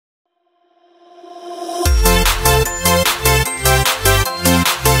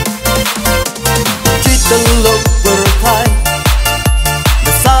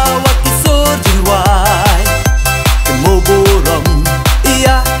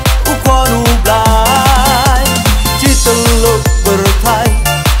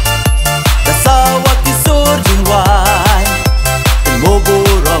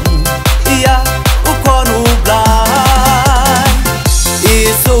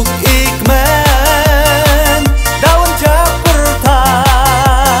isuk ikmen daun capertai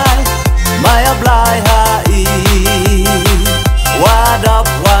maya blai hai wadap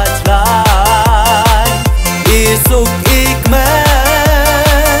wajlai isuk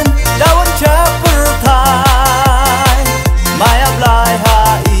ikmen daun capertai maya blai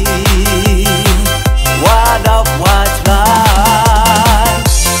hai wadap wajlai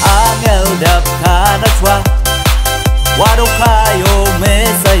angel dap kanachwa Mowkaiaw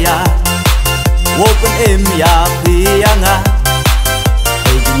mesaya Wopen em ya pianga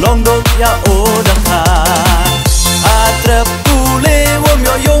Ejung longdok ya odaka Atrep tule wom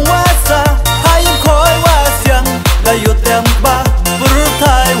yo yong wasa Hayang koi wasyang Layut yang ba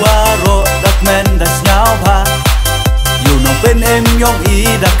Pertai waro dak men das nyao pa Yunong pen em yong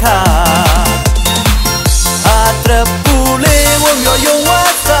idaka Atrep tule wom yo yong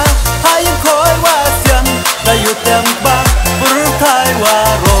wasa Hayang koi wasyang Layut yang ba Pertai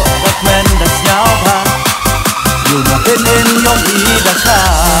waro dak men das nyao pa Yunong pen em yong idaka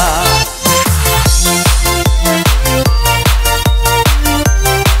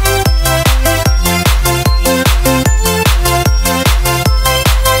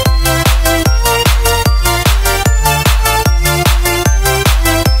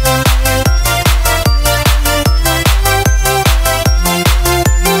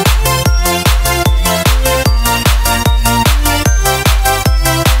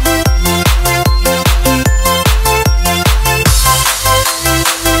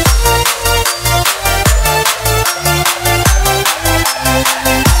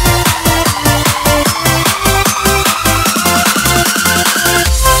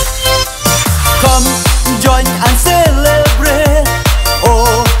Join and celebrate.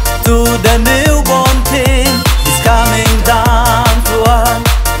 Oh, to the newborn King is coming down to us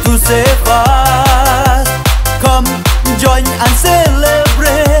to save us. Come, join and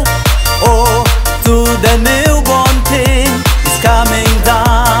celebrate. Oh, to the newborn King is coming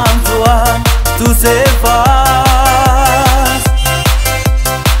down to us to save us.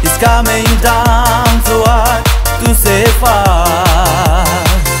 It's coming down to us to save us.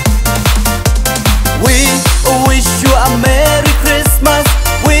 We wish you a Merry Christmas.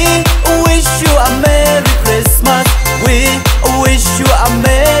 We wish you a Merry Christmas. We wish you a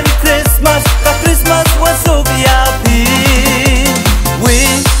Merry Christmas. The Christmas was so happy. We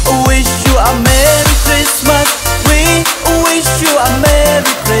wish you a Merry Christmas. We wish you a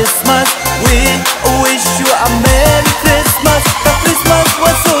Merry Christmas. We wish you a Merry Christmas. The Christmas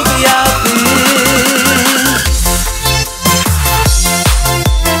was so happy.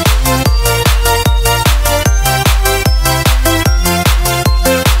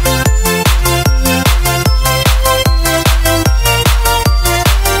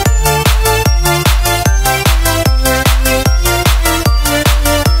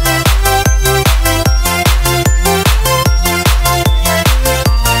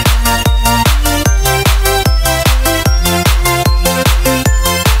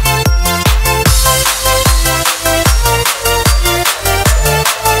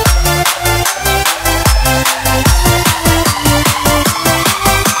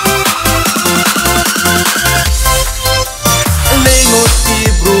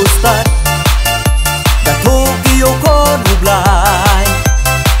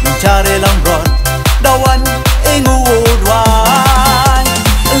 Cari lambron dawan ingu udwai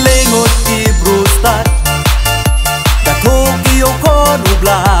lengot di brustat datuk iyo kon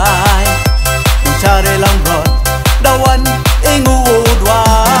ublai cari lambron dawan ingu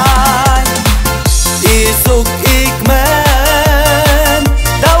udwai isuk ikmen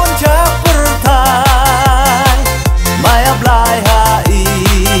dawan capertai maya blai hai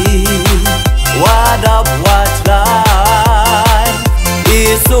wadap wajlai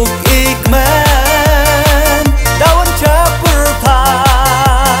isuk ikmen daun capertai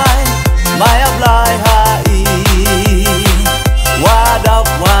maya blai hai wadap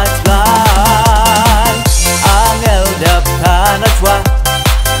wajlai angel dap kanachwa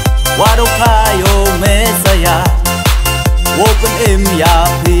Mowkaiaw mesaya wopen em ya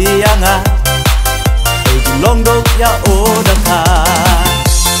pianga ejung longdok ya odaka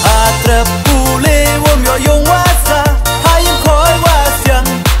atrep pule wom yo yong wasa hayang koi wasyang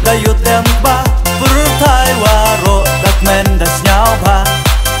Layut yang ba Pertai waro dak men das nyao pa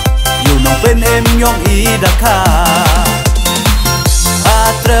Yunong pen em yong idaka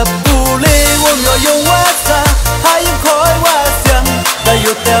Atrep tule wom yo yong wasa Hayang koi wasyang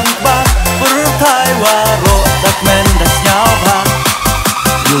Layut yang ba Pertai waro dak men das nyao pa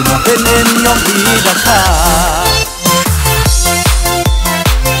Yunong pen em yong idaka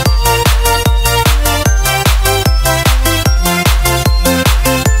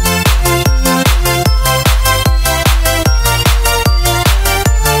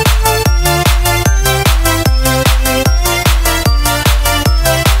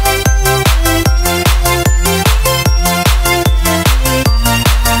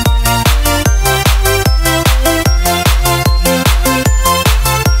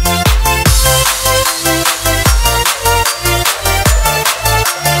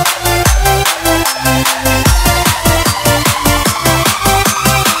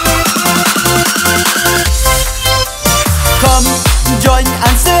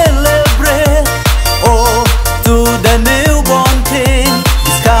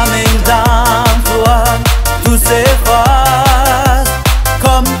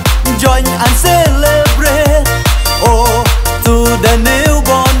sing and celebrate. Oh, to the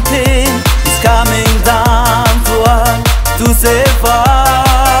newborn King is coming down to us to save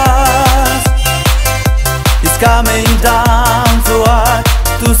us. He's coming down to us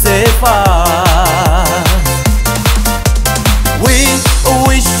to save us.